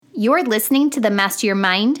You're listening to the Master Your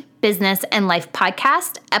Mind, Business, and Life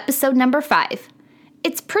podcast, episode number 5.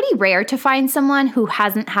 It's pretty rare to find someone who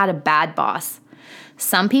hasn't had a bad boss.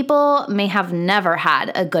 Some people may have never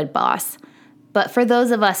had a good boss. But for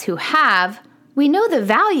those of us who have, we know the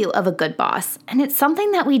value of a good boss, and it's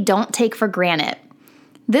something that we don't take for granted.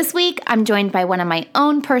 This week, I'm joined by one of my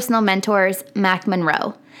own personal mentors, Mac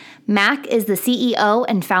Monroe. Mac is the CEO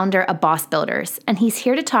and founder of Boss Builders, and he's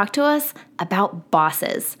here to talk to us about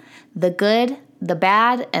bosses, the good, the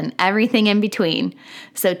bad, and everything in between.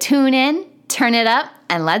 So tune in, turn it up,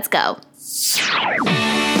 and let's go.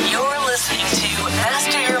 You're listening to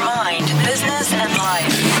Master Your Mind, Business, and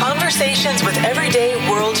Life. Conversations with everyday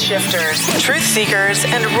world shifters, truth seekers,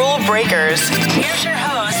 and rule breakers. Here's your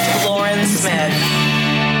host, Lauren Smith.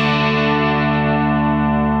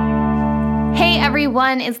 Hey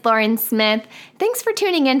everyone, it's Lauren Smith. Thanks for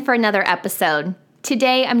tuning in for another episode.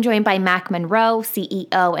 Today I'm joined by Mac Monroe,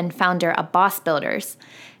 CEO and founder of Boss Builders.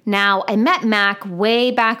 Now, I met Mac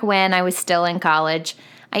way back when I was still in college.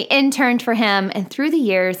 I interned for him, and through the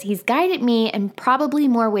years, he's guided me in probably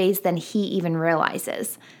more ways than he even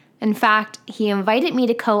realizes. In fact, he invited me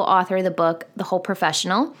to co-author the book, The Whole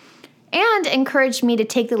Professional, and encouraged me to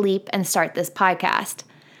take the leap and start this podcast.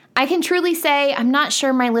 I can truly say I'm not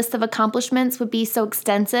sure my list of accomplishments would be so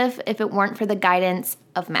extensive if it weren't for the guidance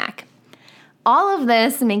of Mac. All of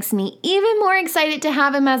this makes me even more excited to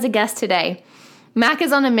have him as a guest today. Mac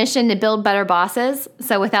is on a mission to build better bosses,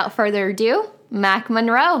 so without further ado, Mac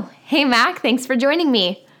Monroe. Hey Mac, thanks for joining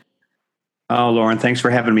me. Oh, Lauren, thanks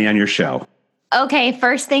for having me on your show. Okay,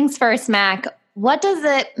 first things first, Mac. What does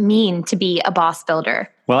it mean to be a boss builder?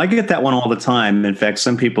 Well, I get that one all the time. In fact,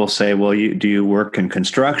 some people say, well, do you work in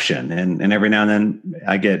construction? And every now and then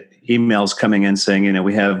I get emails coming in saying,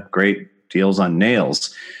 we have great deals on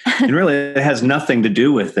nails. And really, it has nothing to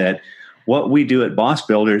do with that. What we do at Boss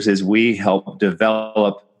Builders is we help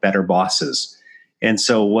develop better bosses. And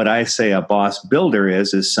so what I say a boss builder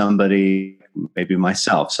is somebody, maybe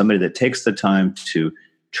myself, somebody that takes the time to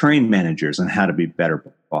train managers on how to be better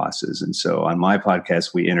bosses. And so on my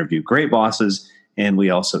podcast, we interview great bosses and we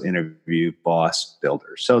also interview boss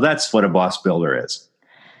builders. So that's what a boss builder is.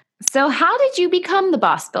 So how did you become the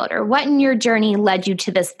boss builder? What in your journey led you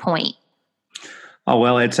to this point? Oh,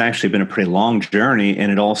 well, it's actually been a pretty long journey,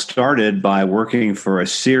 and it all started by working for a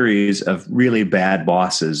series of really bad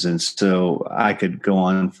bosses. And so I could go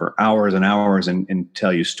on for hours and hours and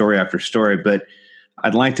tell you story after story, but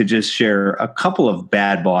I'd like to just share a couple of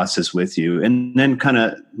bad bosses with you and then kind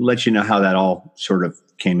of let you know how that all sort of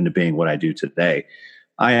came into being what I do today.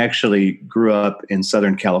 I actually grew up in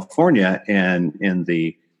Southern California, and in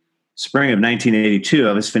the spring of 1982,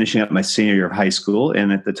 I was finishing up my senior year of high school,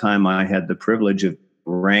 and at the time I had the privilege of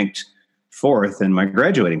ranked 4th in my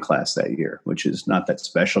graduating class that year, which is not that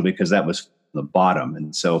special because that was the bottom.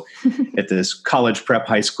 And so at this college prep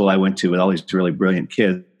high school I went to with all these really brilliant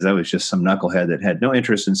kids, I was just some knucklehead that had no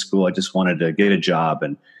interest in school. I just wanted to get a job.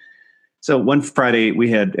 And so one Friday,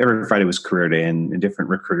 every Friday was career day, and different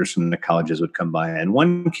recruiters from the colleges would come by. And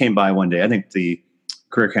one came by one day. I think the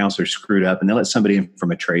career counselor screwed up and they let somebody in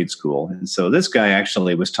from a trade school. And so this guy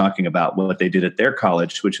actually was talking about what they did at their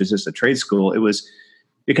college, which was just a trade school. It was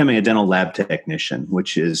becoming a dental lab technician,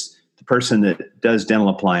 which is the person that does dental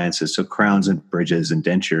appliances, so crowns and bridges and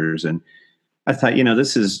dentures. And I thought,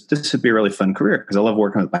 this would be a really fun career because I love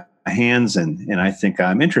working with my hands and I think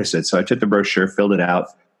I'm interested. So I took the brochure, filled it out,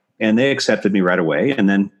 and they accepted me right away. And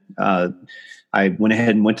then I went ahead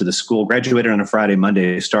and went to the school, graduated on a Friday,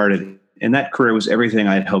 Monday started. And that career was everything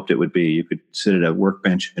I had hoped it would be. You could sit at a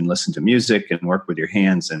workbench and listen to music and work with your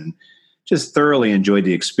hands and just thoroughly enjoyed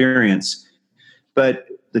the experience. But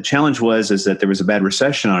the challenge is that there was a bad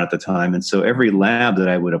recession on at the time. And so every lab that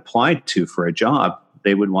I would apply to for a job,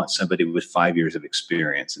 they would want somebody with 5 years of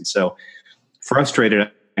experience. And so frustrated,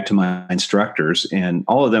 I went to my instructors, and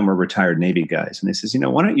all of them were retired Navy guys. And they says,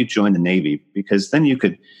 why don't you join the Navy? Because then you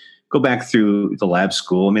could go back through the lab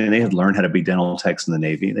school. I mean, they had learned how to be dental techs in the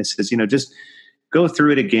Navy. And they says, just go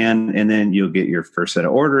through it again, and then you'll get your first set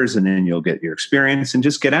of orders, and then you'll get your experience and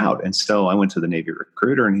just get out. And so I went to the Navy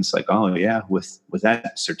recruiter, and he's like, oh yeah, with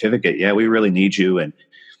that certificate, yeah, we really need you. And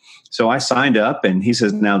so I signed up, and he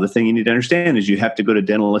says, now the thing you need to understand is you have to go to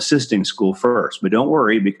dental assisting school first, but don't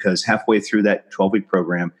worry, because halfway through that 12-week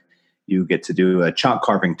program, you get to do a chalk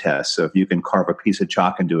carving test. So if you can carve a piece of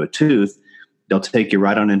chalk into a tooth, they'll take you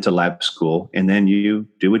right on into lab school, and then you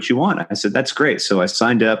do what you want. I said, that's great. So I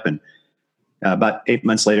signed up, and about 8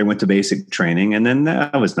 months later, went to basic training, and then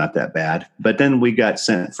that was not that bad. But then we got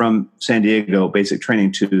sent from San Diego basic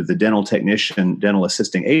training to the dental technician, dental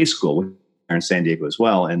assisting A school in San Diego as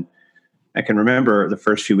well. And I can remember the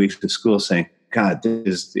first few weeks of school saying, God, this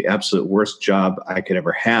is the absolute worst job I could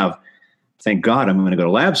ever have. Thank God I'm going to go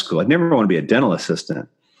to lab school. I'd never want to be a dental assistant.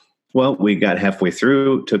 Well, we got halfway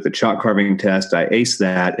through, took the chalk carving test. I aced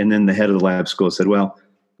that. And then the head of the lab school said, well,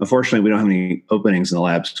 unfortunately, we don't have any openings in the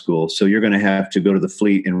lab school. So you're going to have to go to the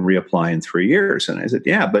fleet and reapply in 3 years. And I said,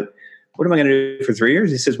 yeah, but what am I going to do for 3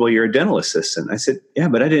 years? He says, well, you're a dental assistant. I said, yeah,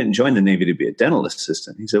 but I didn't join the Navy to be a dental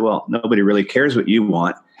assistant. He said, well, nobody really cares what you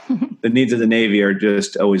want. The needs of the Navy are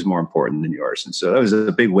just always more important than yours. And so that was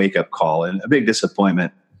a big wake-up call and a big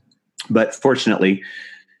disappointment. But fortunately,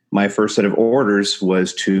 my first set of orders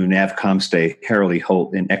was to NAVCOM Harley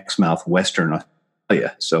Holt in Exmouth, Western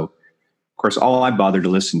Australia. So, of course, all I bothered to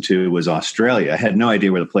listen to was Australia. I had no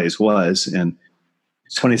idea where the place was. And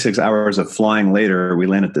 26 hours of flying later, we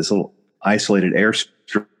landed at this little isolated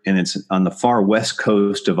airstrip, and it's on the far west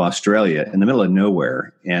coast of Australia in the middle of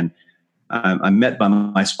nowhere. And I'm met by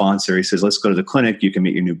my sponsor. He says, let's go to the clinic. You can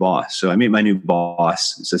meet your new boss. So I meet my new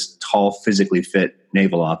boss. It's this tall, physically fit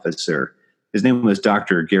naval officer. His name was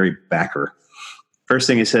Dr. Gary Backer. First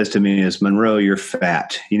thing he says to me is, Monroe, you're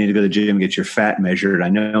fat. You need to go to the gym and get your fat measured. I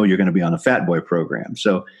know you're going to be on a fat boy program.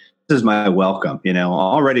 So this is my welcome.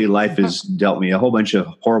 Already life has dealt me a whole bunch of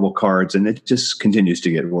horrible cards, and it just continues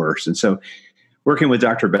to get worse. And so working with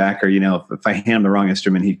Dr. Backer, if I hand the wrong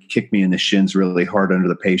instrument, he'd kick me in the shins really hard under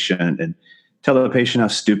the patient and tell the patient how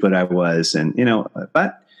stupid I was. And,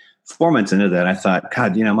 but 4 months into that, I thought,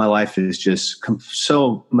 God, my life is just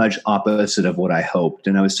so much opposite of what I hoped.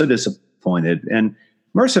 And I was so disappointed. And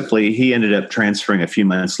mercifully, he ended up transferring a few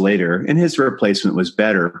months later, and his replacement was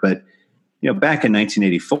better. But, back in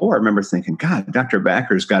 1984, I remember thinking, God, Dr.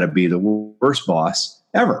 Backer's got to be the worst boss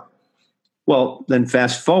ever. Well, then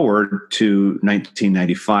fast forward to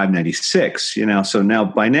 1995, 96, so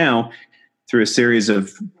by now, through a series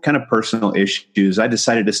of kind of personal issues, I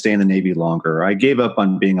decided to stay in the Navy longer. I gave up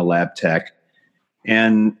on being a lab tech,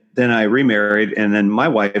 and then I remarried, and then my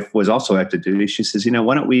wife was also active duty. She says,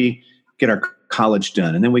 why don't we get our college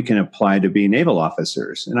done, and then we can apply to be naval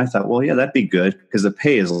officers? And I thought, well, yeah, that'd be good because the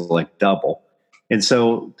pay is like double. And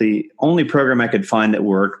so the only program I could find that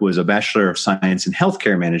worked was a Bachelor of Science in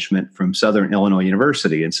Healthcare Management from Southern Illinois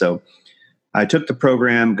University. And so I took the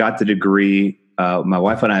program, got the degree. My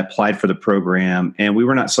wife and I applied for the program, and we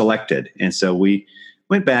were not selected. And so we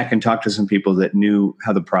went back and talked to some people that knew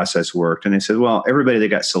how the process worked. And they said, well, everybody that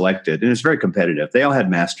got selected, and it's very competitive, they all had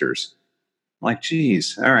masters. I'm like,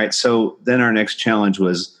 geez. All right. So then our next challenge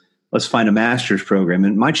was, let's find a master's program.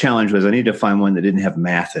 And my challenge was I need to find one that didn't have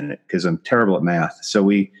math in it because I'm terrible at math. So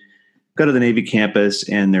we go to the Navy campus,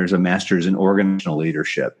 and there's a master's in organizational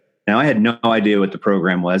leadership. Now, I had no idea what the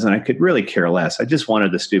program was, and I could really care less. I just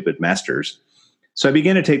wanted the stupid master's. So I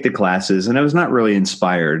began to take the classes, and I was not really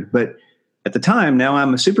inspired. But at the time, now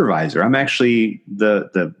I'm a supervisor. I'm actually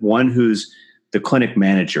the one who's the clinic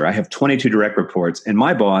manager. I have 22 direct reports, and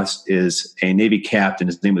my boss is a Navy captain.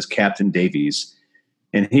 His name was Captain Davies.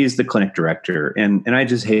 And he's the clinic director. And I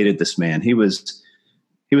just hated this man. He was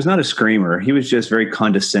not a screamer. He was just very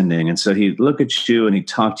condescending. And so he'd look at you and he'd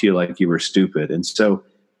talk to you like you were stupid. And so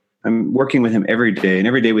I'm working with him every day. And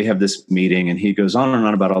every day we have this meeting, and he goes on and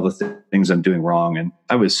on about all the things I'm doing wrong. And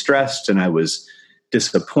I was stressed and I was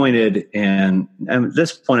disappointed. And at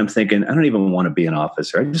this point, I'm thinking, I don't even want to be an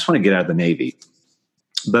officer. I just want to get out of the Navy.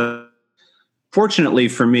 But fortunately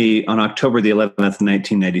for me, on October the 11th,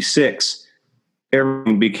 1996,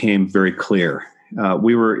 everything became very clear.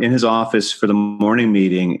 We were in his office for the morning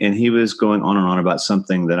meeting, and he was going on and on about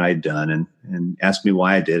something that I'd done and asked me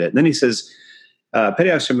why I did it. And then he says,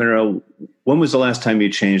 Petty Officer Monroe, when was the last time you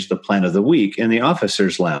changed the plan of the week in the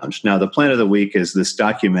officer's lounge? Now, the plan of the week is this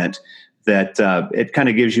document that it kind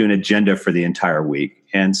of gives you an agenda for the entire week.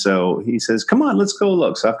 And so he says, come on, let's go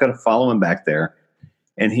look. So I've got to follow him back there.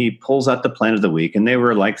 And he pulls out the plan of the week, and they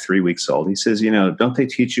were like 3 weeks old. He says, don't they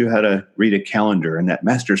teach you how to read a calendar in that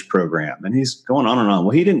master's program? And he's going on and on.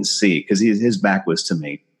 Well, he didn't see because his back was to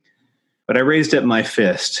me. But I raised up my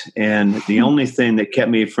fist, and the only thing that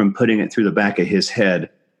kept me from putting it through the back of his head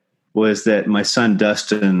was that my son,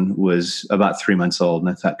 Dustin, was about 3 months old.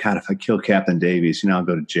 And I thought, God, if I kill Captain Davies, I'll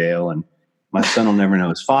go to jail, and my son will never know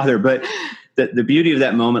his father. But the beauty of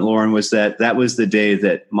that moment, Lauren, was that was the day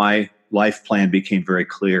that my life plan became very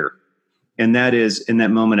clear. And that is, in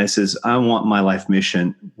that moment, I says, I want my life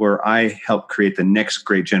mission where I help create the next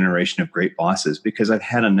great generation of great bosses, because I've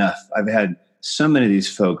had enough. I've had so many of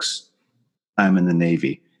these folks. I'm in the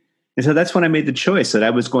Navy. And so that's when I made the choice that I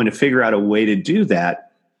was going to figure out a way to do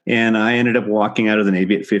that. And I ended up walking out of the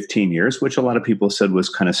Navy at 15 years, which a lot of people said was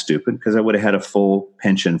kind of stupid because I would have had a full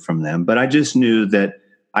pension from them. But I just knew that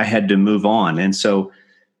I had to move on. And so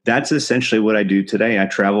That's essentially what I do today. I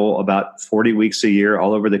travel about 40 weeks a year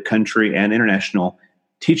all over the country and international,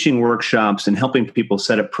 teaching workshops and helping people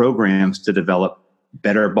set up programs to develop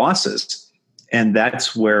better bosses. And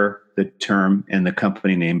that's where the term and the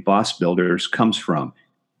company name Boss Builders comes from.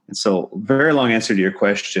 And so, very long answer to your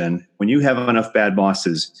question. When you have enough bad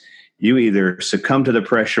bosses, you either succumb to the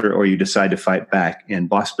pressure or you decide to fight back. And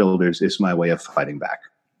Boss Builders is my way of fighting back.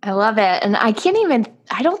 I love it. And I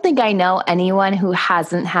don't think I know anyone who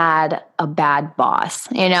hasn't had a bad boss.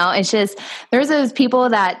 It's just, there's those people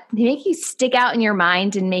that make you stick out in your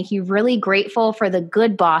mind and make you really grateful for the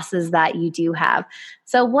good bosses that you do have.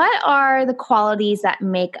 So what are the qualities that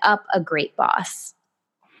make up a great boss?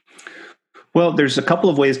 Well, there's a couple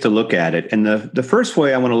of ways to look at it. And the first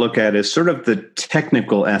way I want to look at is sort of the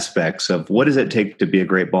technical aspects of what does it take to be a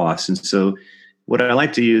great boss. And so what I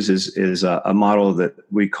like to use is a model that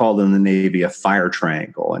we call in the Navy a fire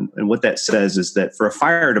triangle. And what that says is that for a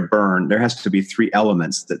fire to burn, there has to be three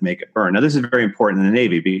elements that make it burn. Now, this is very important in the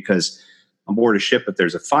Navy because on board a ship, if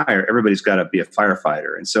there's a fire, everybody's got to be a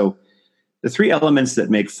firefighter. And so the three elements that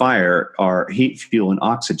make fire are heat, fuel, and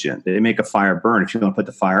oxygen. They make a fire burn. If you want to put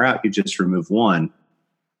the fire out, you just remove one.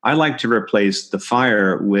 I like to replace the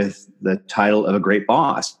fire with the title of a great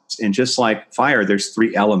boss. And just like fire, there's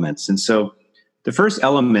three elements. And so the first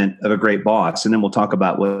element of a great boss, and then we'll talk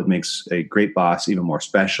about what makes a great boss even more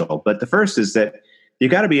special. But the first is that you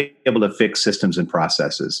got to be able to fix systems and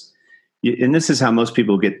processes. And this is how most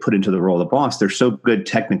people get put into the role of boss. They're so good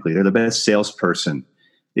technically. They're the best salesperson.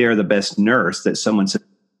 They are the best nurse that someone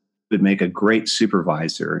would make a great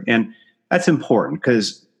supervisor. And that's important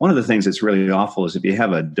because one of the things that's really awful is if you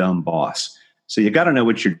have a dumb boss. So you got to know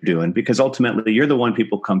what you're doing because ultimately you're the one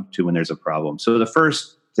people come to when there's a problem. So the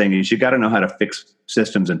first thing is you got to know how to fix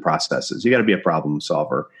systems and processes. You got to be a problem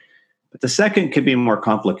solver. But the second can be more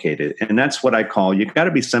complicated. And that's what I call, you got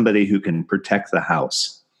to be somebody who can protect the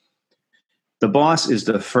house. The boss is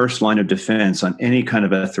the first line of defense on any kind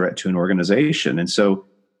of a threat to an organization. And so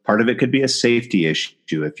part of it could be a safety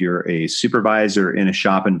issue. If you're a supervisor in a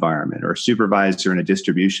shop environment or a supervisor in a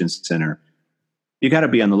distribution center, you got to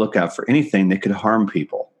be on the lookout for anything that could harm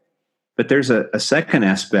people. But there's a second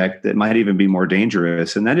aspect that might even be more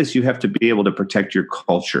dangerous, and that is you have to be able to protect your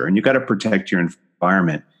culture, and you got to protect your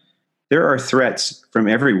environment. There are threats from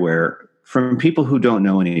everywhere, from people who don't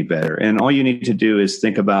know any better. And all you need to do is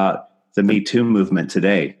think about the Me Too movement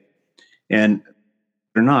today. And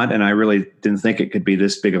or not, and I really didn't think it could be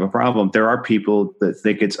this big of a problem. There are people that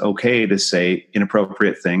think it's okay to say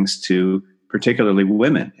inappropriate things to particularly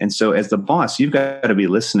women. And so as the boss, you've got to be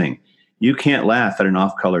listening. You can't laugh at an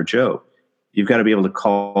off-color joke. You've got to be able to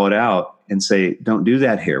call it out and say, don't do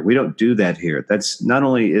that here. We don't do that here. That's not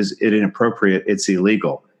only is it inappropriate, it's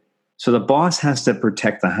illegal. So the boss has to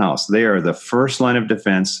protect the house. They are the first line of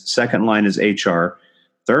defense. Second line is HR.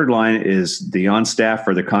 Third line is the on-staff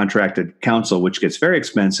or the contracted counsel, which gets very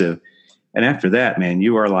expensive. And after that, man,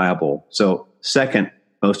 you are liable. So second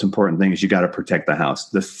most important thing is you got to protect the house.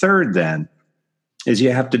 The third then is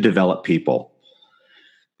you have to develop people.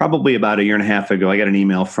 Probably about a year and a half ago, I got an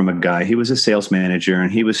email from a guy. He was a sales manager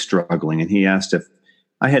and he was struggling. And he asked if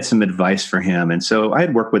I had some advice for him. And so I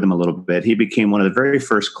had worked with him a little bit. He became one of the very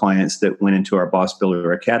first clients that went into our Boss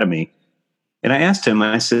Builder Academy. And I asked him,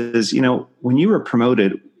 I says, when you were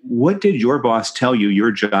promoted, what did your boss tell you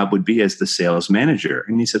your job would be as the sales manager?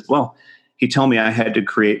 And he said, well, he told me I had to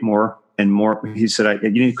create more and more. He said, you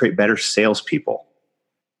need to create better salespeople.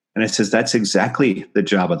 And I says, that's exactly the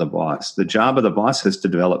job of the boss. The job of the boss is to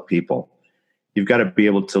develop people. You've got to be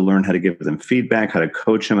able to learn how to give them feedback, how to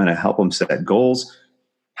coach them, how to help them set goals,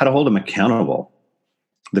 how to hold them accountable.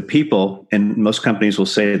 The people, and most companies will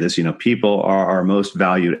say this, people are our most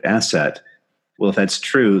valued asset. Well, if that's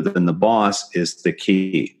true, then the boss is the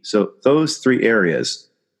key. So those three areas,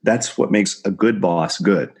 that's what makes a good boss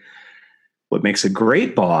good. What makes a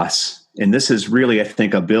great boss, and this is really, I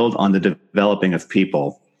think, a build on the developing of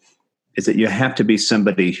people, is that you have to be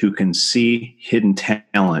somebody who can see hidden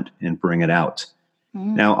talent and bring it out.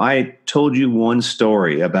 Now, I told you one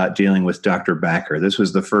story about dealing with Dr. Backer. This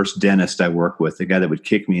was the first dentist I worked with, the guy that would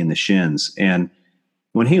kick me in the shins. And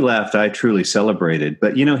when he left, I truly celebrated.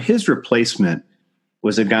 But, his replacement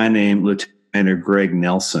was a guy named Lieutenant Greg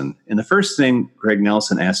Nelson. And the first thing Greg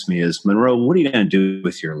Nelson asked me is, Monroe, what are you going to do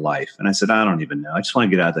with your life? And I said, I don't even know. I just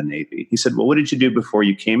want to get out of the Navy. He said, well, what did you do before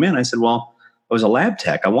you came in? I said, well, I was a lab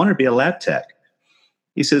tech. I wanted to be a lab tech.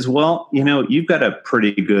 He says, well, you've got a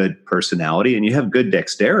pretty good personality and you have good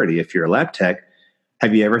dexterity if you're a lab tech.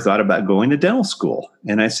 Have you ever thought about going to dental school?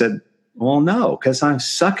 And I said, well, no, because I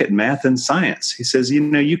suck at math and science. He says,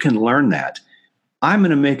 you can learn that. I'm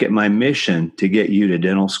going to make it my mission to get you to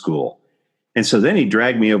dental school. And so then he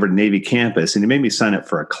dragged me over to Navy campus and he made me sign up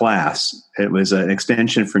for a class. It was an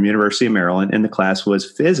extension from University of Maryland, and the class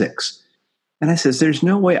was physics. And I says, there's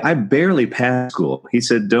no way, I barely passed school. He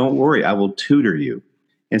said, don't worry, I will tutor you.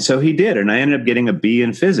 And so he did. And I ended up getting a B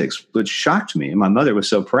in physics, which shocked me. And my mother was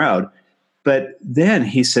so proud. But then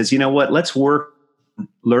he says, you know what, let's work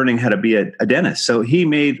learning how to be a dentist. So he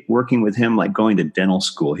made working with him like going to dental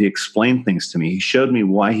school. He explained things to me. He showed me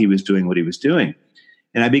why he was doing what he was doing.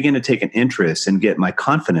 And I began to take an interest and get my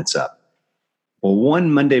confidence up. Well,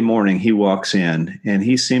 one Monday morning, he walks in and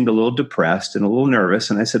he seemed a little depressed and a little nervous.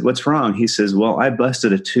 And I said, what's wrong? He says, well, I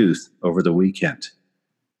busted a tooth over the weekend.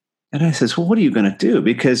 And I says, well, what are you going to do?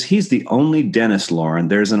 Because he's the only dentist, Lauren.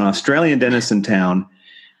 There's an Australian dentist in town.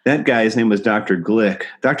 That guy, his name was Dr. Glick.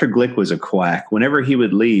 Dr. Glick was a quack. Whenever he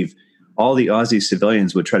would leave, all the Aussie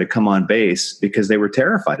civilians would try to come on base because they were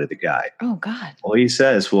terrified of the guy. Oh, God. Well, he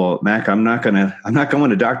says, well, Mac, I'm not going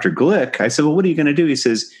to Dr. Glick. I said, well, what are you going to do? He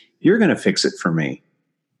says, you're going to fix it for me.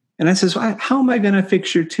 And I says, well, how am I going to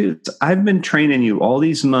fix your tooth? I've been training you all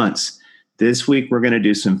these months. This week, we're going to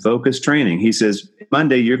do some focused training. He says,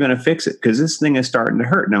 Monday, you're going to fix it because this thing is starting to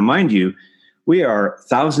hurt. Now, mind you, we are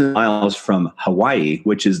 1,000 miles from Hawaii,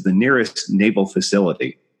 which is the nearest naval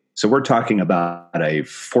facility. So we're talking about a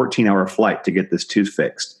 14-hour flight to get this tooth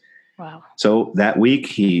fixed. Wow. So that week,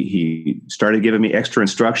 he started giving me extra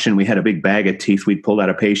instruction. We had a big bag of teeth we'd pulled out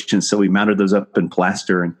of patients, so we mounted those up in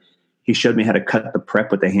plaster. And he showed me how to cut the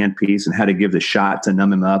prep with the handpiece and how to give the shot to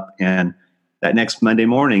numb him up. And that next Monday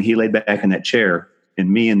morning, he laid back in that chair,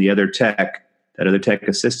 and me and that other tech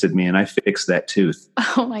assisted me, and I fixed that tooth.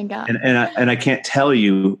 Oh, my God. And I can't tell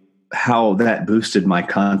you how that boosted my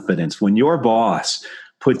confidence. When your boss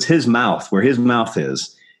puts his mouth where his mouth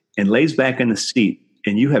is and lays back in the seat,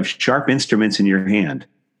 and you have sharp instruments in your hand,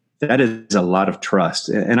 that is a lot of trust.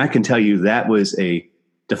 And I can tell you that was a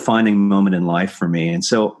defining moment in life for me. And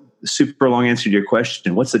so, super long answer to your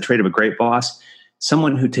question, what's the trait of a great boss?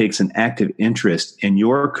 Someone who takes an active interest in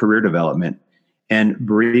your career development and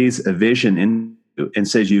breathes a vision in and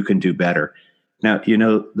says you can do better. Now, you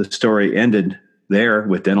know, the story ended there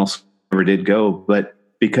with dental school, never did go, but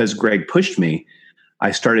because Greg pushed me,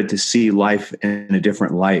 I started to see life in a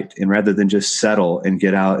different light. And rather than just settle and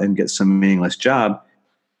get out and get some meaningless job,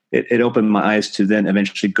 it opened my eyes to then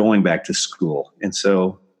eventually going back to school. And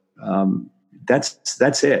so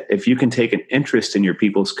that's it. If you can take an interest in your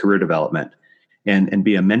people's career development and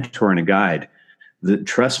be a mentor and a guide,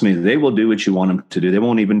 trust me, they will do what you want them to do. They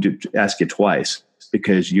won't even ask you twice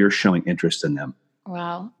because you're showing interest in them.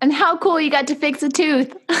 Wow. And how cool you got to fix a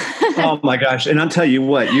tooth. Oh my gosh. And I'll tell you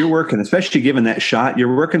what, you're working, especially given that shot,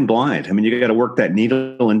 you're working blind. I mean, you got to work that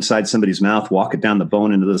needle inside somebody's mouth, walk it down the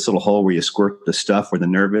bone into this little hole where you squirt the stuff where the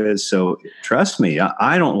nerve is. So trust me,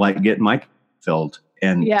 I don't like getting my filled.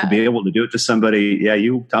 And to be able to do it to somebody,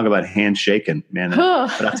 you talk about handshaking, man.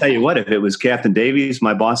 But I'll tell you what, if it was Captain Davies,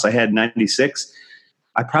 my boss I had in 96,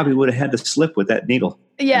 I probably would have had to slip with that needle.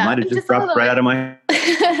 Yeah. It might have just dropped right out of my...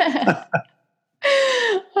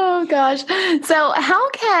 Oh, gosh. So how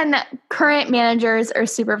can current managers or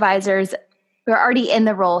supervisors who are already in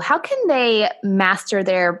the role, how can they master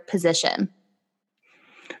their position?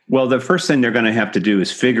 Well, the first thing they're going to have to do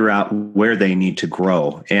is figure out where they need to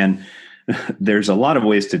grow. And there's a lot of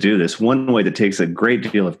ways to do this. One way that takes a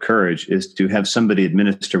great deal of courage is to have somebody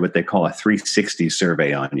administer what they call a 360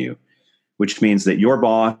 survey on you, which means that your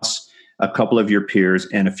boss, a couple of your peers,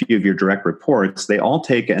 and a few of your direct reports, they all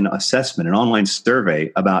take an assessment, an online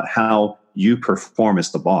survey about how you perform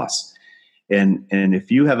as the boss. And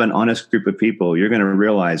if you have an honest group of people, you're going to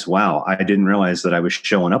realize, wow, I didn't realize that I was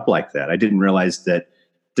showing up like that. I didn't realize that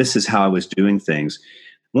this is how I was doing things.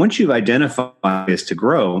 Once you've identified ways to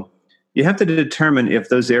grow, you have to determine if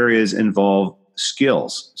those areas involve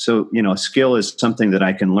skills. So, a skill is something that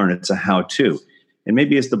I can learn. It's a how-to. And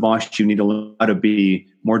maybe as the boss, you need to learn how to be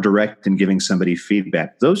more direct in giving somebody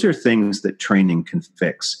feedback. Those are things that training can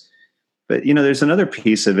fix. But, there's another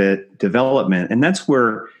piece of it, development. And that's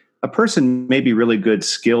where a person may be really good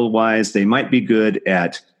skill-wise. They might be good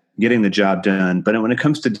at getting the job done. But when it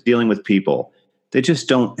comes to dealing with people, they just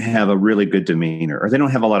don't have a really good demeanor, or they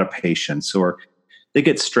don't have a lot of patience, or they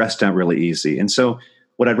get stressed out really easy. And so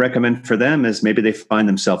what I'd recommend for them is maybe they find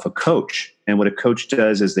themselves a coach. And what a coach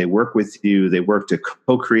does is they work with you, they work to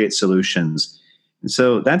co-create solutions. And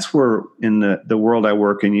so that's where in the world I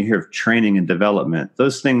work in, you hear of training and development.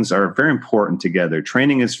 Those things are very important together.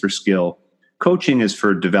 Training is for skill. Coaching is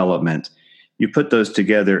for development. You put those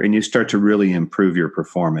together and you start to really improve your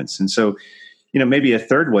performance. And so maybe a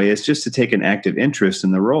third way is just to take an active interest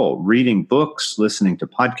in the role, reading books, listening to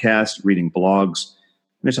podcasts, reading blogs.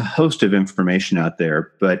 There's a host of information out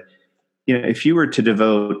there. But, if you were to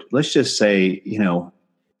devote, let's just say,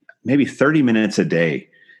 maybe 30 minutes a day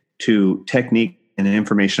to technique and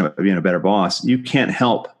information about being a better boss, you can't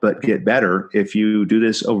help but get better if you do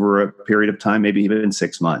this over a period of time, maybe even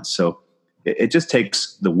 6 months. So it just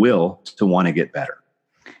takes the will to want to get better.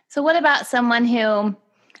 So what about someone who,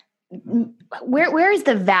 where is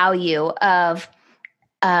the value of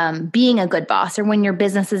being a good boss, or when your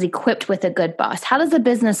business is equipped with a good boss? How does a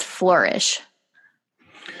business flourish?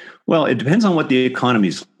 Well, it depends on what the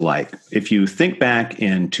economy's like. If you think back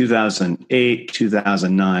in 2008,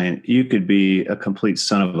 2009, you could be a complete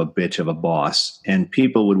son of a bitch of a boss, and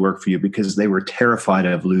people would work for you because they were terrified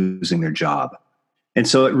of losing their job. And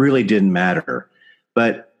so it really didn't matter.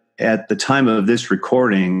 But at the time of this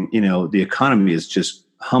recording, the economy is just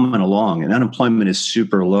humming along and unemployment is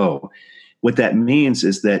super low. What that means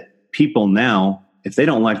is that people now, if they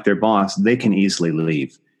don't like their boss, they can easily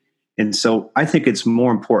leave. And so I think it's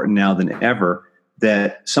more important now than ever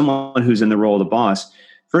that someone who's in the role of the boss,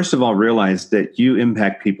 first of all, realize that you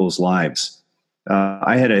impact people's lives.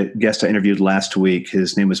 I had a guest I interviewed last week.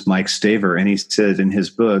 His name was Mike Staver, and he said in his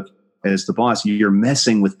book, as the boss, you're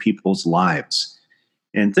messing with people's lives.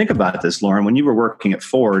 And think about this, Lauren. When you were working at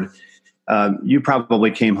Ford, you probably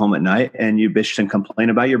came home at night and you bitched and complained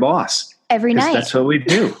about your boss. Every night. That's what we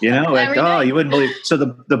do, like, you wouldn't believe. So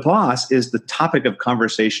the boss is the topic of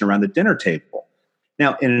conversation around the dinner table.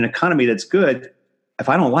 Now, in an economy that's good, if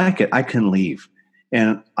I don't like it, I can leave.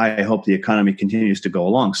 And I hope the economy continues to go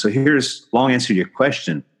along. So here's long answer to your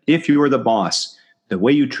question. If you are the boss, the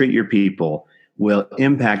way you treat your people will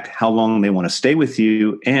impact how long they want to stay with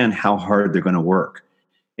you and how hard they're going to work.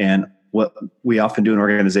 And what we often do in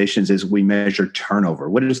organizations is we measure turnover.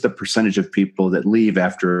 What is the percentage of people that leave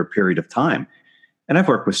after a period of time? And I've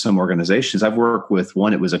worked with some organizations. I've worked with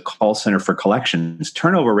one, it was a call center for collections.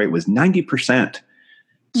 Turnover rate was 90%.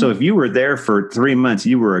 So if you were there for 3 months,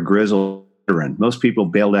 you were a grizzled veteran. Most people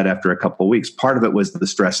bailed out after a couple of weeks. Part of it was the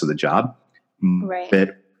stress of the job, right,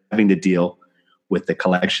 but having to deal with the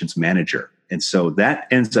collections manager. And so that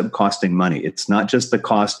ends up costing money. It's not just the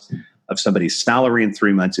cost of somebody's salary in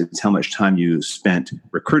 3 months, it's how much time you spent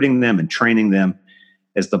recruiting them and training them.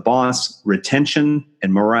 As the boss, retention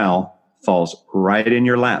and morale falls right in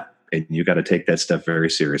your lap, and you got to take that stuff very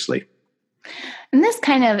seriously. And this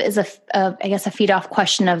kind of is I guess a feed off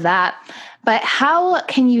question of that, but how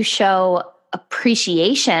can you show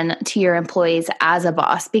appreciation to your employees as a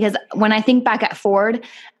boss? Because when I think back at Ford,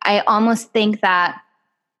 I almost think that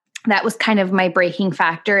was kind of my breaking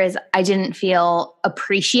factor, is I didn't feel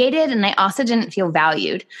appreciated and I also didn't feel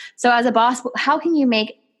valued. So as a boss, how can you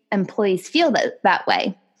make employees feel that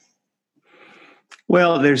way?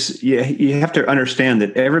 Well, you have to understand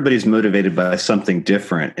that everybody's motivated by something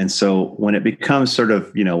different. And so when it becomes sort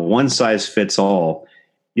of, one size fits all,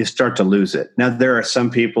 you start to lose it. Now, there are some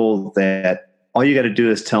people that all you got to do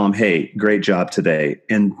is tell them, hey, great job today.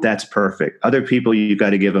 And that's perfect. Other people, you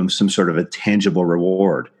got to give them some sort of a tangible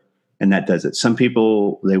reward. And that does it. Some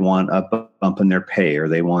people, they want a bump in their pay, or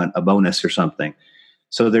they want a bonus or something.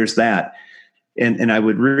 So there's that. And I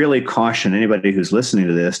would really caution anybody who's listening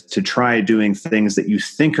to this to try doing things that you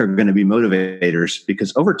think are going to be motivators,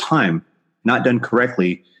 because over time, not done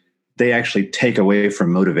correctly, they actually take away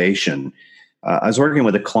from motivation. I was working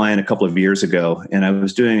with a client a couple of years ago, and I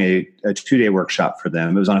was doing a 2-day workshop for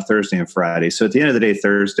them. It was on a Thursday and Friday. So at the end of the day,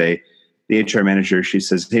 Thursday, the HR manager, she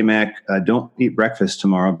says, hey, Mac, don't eat breakfast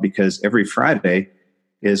tomorrow because every Friday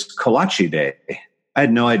is kolache day. I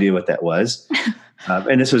had no idea what that was.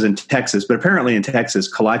 And this was in Texas, but apparently in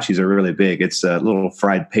Texas, kolaches are really big. It's a little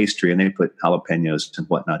fried pastry, and they put jalapenos and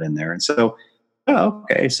whatnot in there. And so,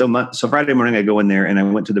 okay. So Friday morning, I go in there and I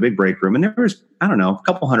went to the big break room, and there was, a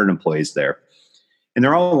couple hundred employees there. And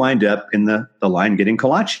they're all lined up in the line getting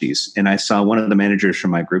kolaches. And I saw one of the managers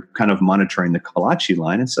from my group kind of monitoring the kolache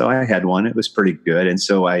line. And so I had one. It was pretty good. And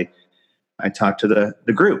so I talked to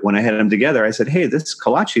the group. When I had them together, I said, hey, this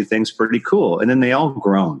kolache thing's pretty cool. And then they all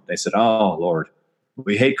groaned. They said, oh, Lord,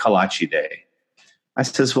 we hate kolache day. I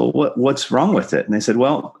says, well, what's wrong with it? And they said,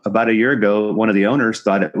 well, about a year ago, one of the owners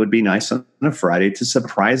thought it would be nice on a Friday to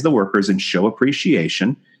surprise the workers and show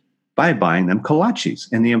appreciation by buying them kolaches.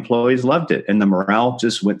 And the employees loved it. And the morale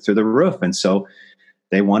just went through the roof. And so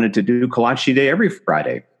they wanted to do kolache day every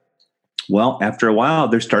Friday. Well, after a while,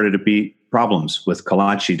 there started to be problems with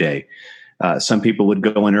kolache day. Some people would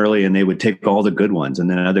go in early and they would take all the good ones. And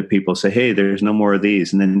then other people say, hey, there's no more of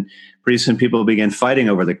these. And then pretty soon people began fighting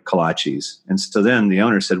over the kolaches. And so then the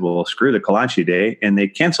owner said, well, screw the kolache day. And they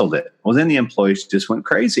canceled it. Well, then the employees just went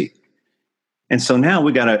crazy. And so now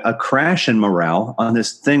we got a crash in morale on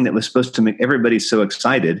this thing that was supposed to make everybody so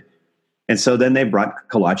excited. And so then they brought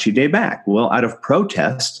kolache day back. Well, out of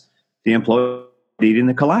protest, the employees were eating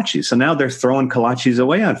the kolaches. So now they're throwing kolaches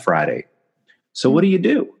away on Friday. So what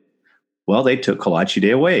do? Well, they took kolache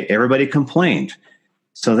day away. Everybody complained.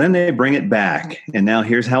 So then they bring it back. And now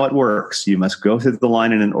here's how it works. You must go through the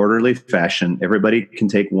line in an orderly fashion. Everybody can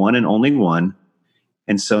take one and only one.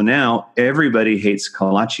 And so now everybody hates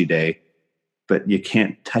kolache day, but you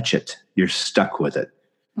can't touch it. You're stuck with it.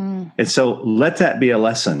 And so let that be a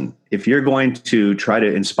lesson. If you're going to try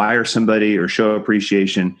to inspire somebody or show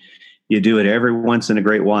appreciation, you do it every once in a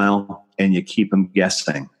great while and you keep them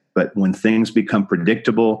guessing. But when things become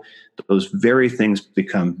predictable, those very things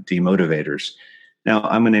become demotivators. Now,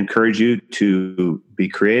 I'm going to encourage you to be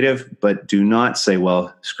creative, but do not say,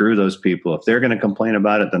 well, screw those people. If they're going to complain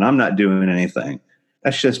about it, then I'm not doing anything.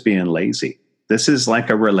 That's just being lazy. This is like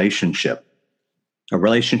a relationship. A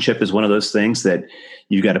relationship is one of those things that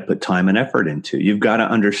you've got to put time and effort into. You've got to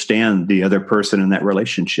understand the other person in that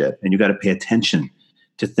relationship, and you've got to pay attention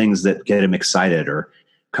to things that get them excited, or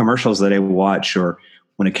commercials that they watch, or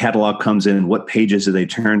when a catalog comes in, what pages do they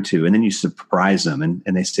turn to? And then you surprise them,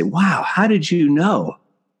 and they say, wow, how did you know?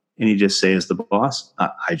 And you just say, as the boss,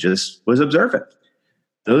 I just was observant.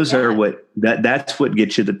 Those are that's what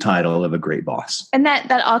gets you the title of a great boss. And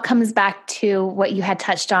that all comes back to what you had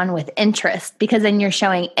touched on with interest, because then you're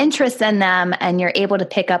showing interest in them and you're able to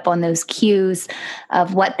pick up on those cues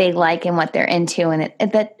of what they like and what they're into. And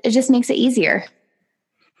it just makes it easier.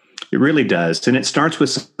 It really does. And it starts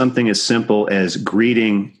with something as simple as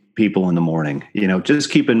greeting people in the morning.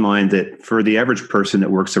 Just keep in mind that for the average person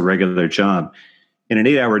that works a regular job, in an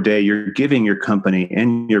 8-hour day, you're giving your company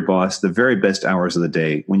and your boss the very best hours of the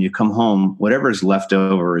day. When you come home, whatever's left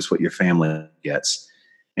over is what your family gets.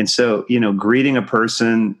 And so, greeting a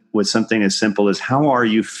person with something as simple as, how are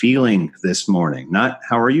you feeling this morning? Not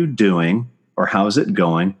how are you doing or how's it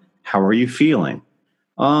going? How are you feeling?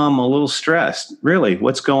 I'm a little stressed. Really?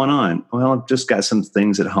 What's going on? Well, I've just got some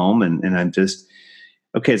things at home and I'm just,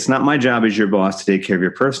 okay, it's not my job as your boss to take care of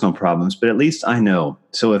your personal problems, but at least I know.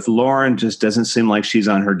 So if Lauren just doesn't seem like she's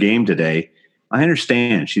on her game today, I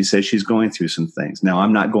understand. She says she's going through some things. Now,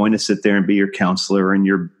 I'm not going to sit there and be your counselor and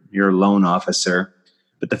your loan officer,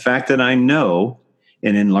 but the fact that I know,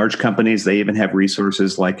 and in large companies, they even have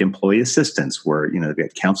resources like employee assistance where, they've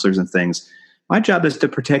got counselors and things. My job is to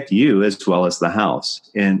protect you as well as the house.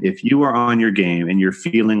 And if you are on your game and you're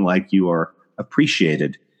feeling like you are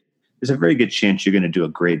appreciated, there's a very good chance you're going to do a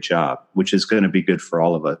great job, which is going to be good for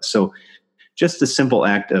all of us. So just the simple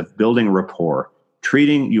act of building rapport,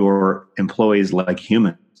 treating your employees like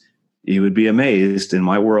humans. You would be amazed in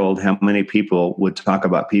my world how many people would talk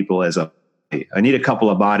about people as I need a couple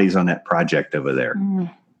of bodies on that project over there.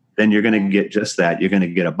 Then you're going to get just that. You're going to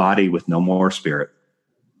get a body with no more spirit.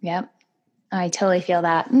 Yep. I totally feel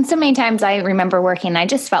that. And so many times I remember working, I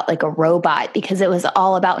just felt like a robot because it was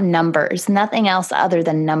all about numbers, nothing else other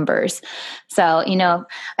than numbers. So,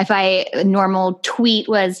 if a normal tweet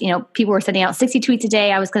was, people were sending out 60 tweets a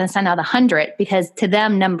day, I was going to send out 100 because to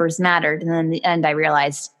them numbers mattered. And then in the end, I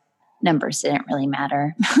realized numbers didn't really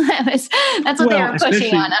matter. That's what they were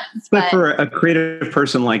pushing on us. But for a creative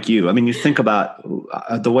person like you, you think about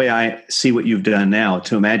the way I see what you've done now,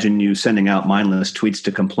 to imagine you sending out mindless tweets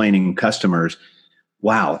to complaining customers.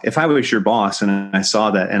 Wow. If I was your boss and I saw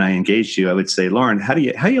that and I engaged you, I would say, Lauren, how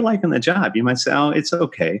you liking the job? You might say, oh, it's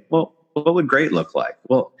okay. Well, what would great look like?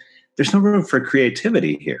 Well, there's no room for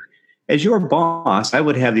creativity here. As your boss, I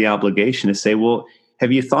would have the obligation to say, well,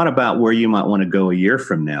 have you thought about where you might want to go a year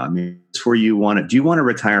from now? It's where do you want to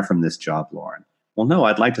retire from this job, Lauren? Well, no,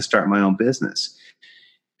 I'd like to start my own business.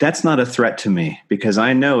 That's not a threat to me, because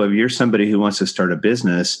I know if you're somebody who wants to start a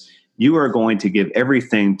business, you are going to give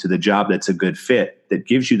everything to the job that's a good fit, that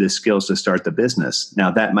gives you the skills to start the business. Now,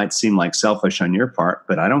 that might seem like selfish on your part,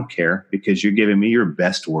 but I don't care, because you're giving me your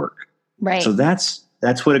best work. Right. So that's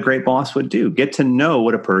what a great boss would do. Get to know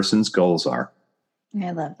what a person's goals are. I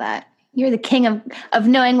love that. You're the king of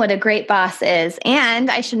knowing what a great boss is.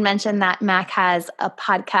 And I should mention that Mac has a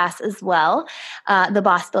podcast as well, the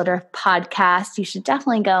Boss Builder podcast. You should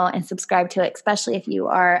definitely go and subscribe to it, especially if you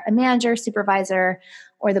are a manager, supervisor,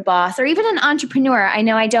 or the boss, or even an entrepreneur. I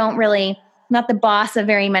know not the boss of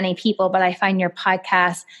very many people, but I find your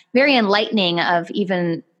podcast very enlightening of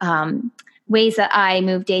even ways that I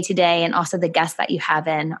move day to day, and also the guests that you have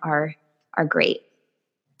in are great.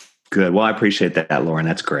 Good. Well, I appreciate that, Lauren.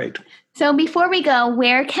 That's great. So before we go,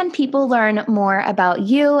 where can people learn more about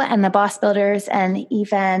you and the Boss Builders and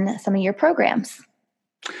even some of your programs?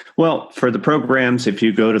 Well, for the programs, if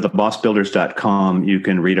you go to thebossbuilders.com, you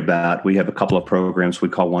can read about, we have a couple of programs. We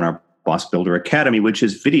call one our Boss Builder Academy, which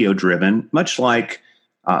is video driven, much like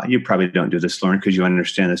you probably don't do this, Lauren, because you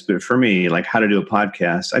understand this. But for me, like how to do a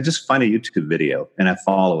podcast, I just find a YouTube video and I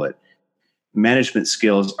follow it. Management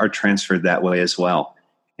skills are transferred that way as well.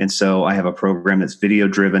 And so I have a program that's video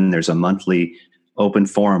driven. There's a monthly open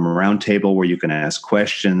forum roundtable where you can ask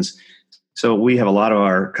questions. So we have a lot of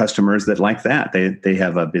our customers that like that. They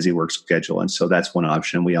have a busy work schedule. And so that's one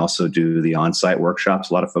option. We also do the on-site workshops.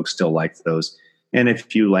 A lot of folks still like those. And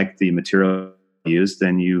if you like the material used,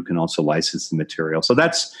 then you can also license the material. So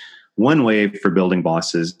that's one way for building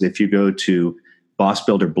bosses. If you go to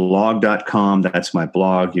bossbuilderblog.com, that's my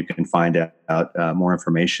blog. You can find out more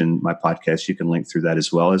information. My podcast, you can link through that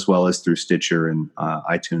as well as through Stitcher and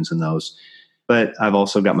iTunes and those. But I've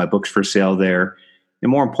also got my books for sale there.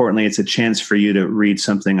 And more importantly, it's a chance for you to read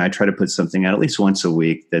something. I try to put something out at least once a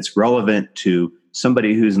week that's relevant to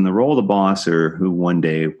somebody who's in the role of the boss or who one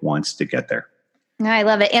day wants to get there. I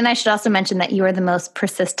love it. And I should also mention that you are the most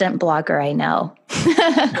persistent blogger I know.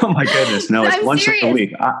 Oh my goodness. No, it's once a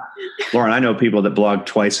week. Lauren, I know people that blog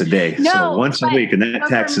twice a day. So once a week, and that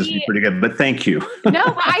taxes me pretty good. But thank you. No,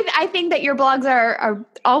 I think that your blogs are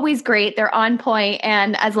always great. They're on point.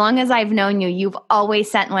 And as long as I've known you, you've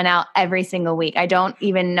always sent one out every single week. I don't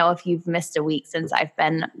even know if you've missed a week since I've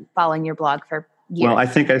been following your blog for years. Well, I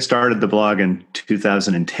think I started the blog in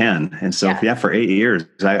 2010. And so, for 8 years,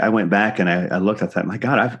 I went back and I looked at that. My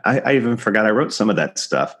God, I even forgot I wrote some of that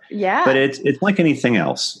stuff. Yeah. But it's like anything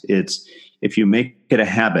else. It's if you make it a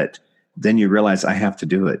habit, then you realize I have to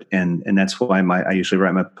do it. And that's why I usually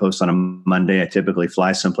write my post on a Monday. I typically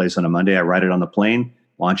fly someplace on a Monday. I write it on the plane,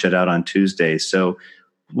 launch it out on Tuesday. So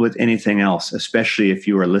with anything else, especially if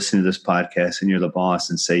you are listening to this podcast and you're the boss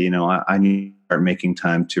and say, I need to start making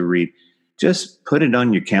time to read, just put it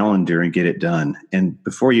on your calendar and get it done. And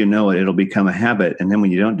before you know it, it'll become a habit. And then when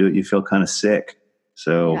you don't do it, you feel kind of sick.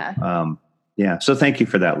 So, So thank you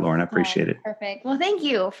for that, Lauren. I appreciate it. Perfect. Well, thank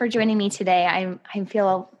you for joining me today. I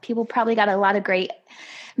feel people probably got a lot of great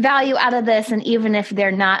value out of this. And even if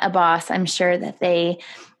they're not a boss, I'm sure that they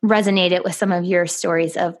resonated with some of your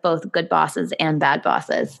stories of both good bosses and bad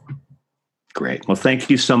bosses. Great. Well, thank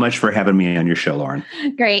you so much for having me on your show, Lauren.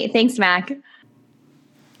 Great. Thanks, Mac.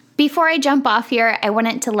 Before I jump off here, I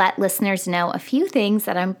wanted to let listeners know a few things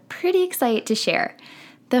that I'm pretty excited to share.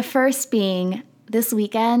 The first being, this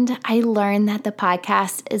weekend, I learned that the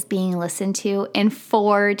podcast is being listened to in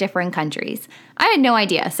 4 different countries. I had no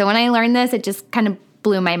idea. So when I learned this, it just kind of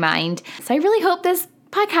blew my mind. So I really hope this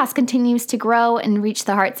podcast continues to grow and reach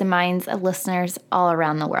the hearts and minds of listeners all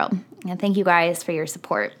around the world. And thank you guys for your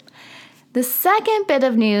support. The second bit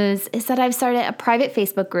of news is that I've started a private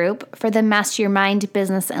Facebook group for the Master Your Mind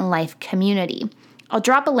Business and Life community. I'll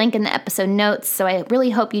drop a link in the episode notes, so I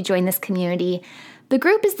really hope you join this community. The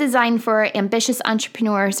group is designed for ambitious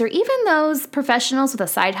entrepreneurs or even those professionals with a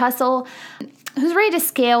side hustle who's ready to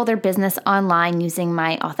scale their business online using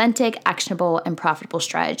my authentic, actionable, and profitable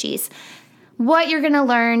strategies. What you're going to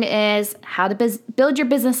learn is how to build your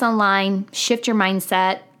business online, shift your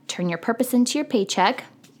mindset, turn your purpose into your paycheck,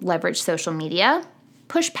 leverage social media,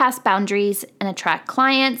 push past boundaries, and attract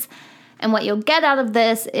clients. And what you'll get out of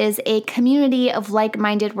this is a community of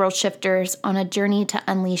like-minded world shifters on a journey to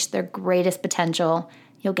unleash their greatest potential.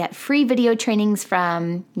 You'll get free video trainings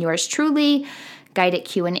from yours truly, guided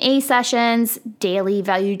Q&A sessions, daily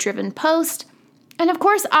value-driven posts, and of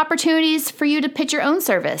course, opportunities for you to pitch your own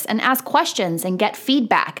service and ask questions and get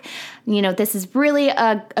feedback. This is really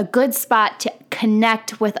a good spot to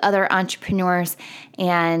connect with other entrepreneurs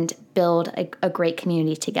and build a great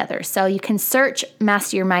community together. So you can search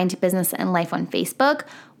Master Your Mind Business and Life on Facebook,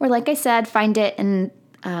 or like I said, find it in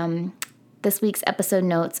this week's episode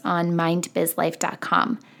notes on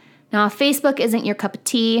mindbizlife.com. Now, if Facebook isn't your cup of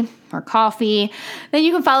tea or coffee, then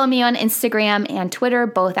you can follow me on Instagram and Twitter,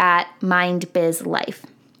 both at mindbizlife.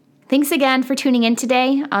 Thanks again for tuning in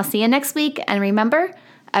today. I'll see you next week. And remember,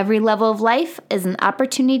 every level of life is an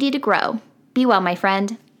opportunity to grow. Be well, my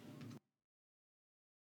friend.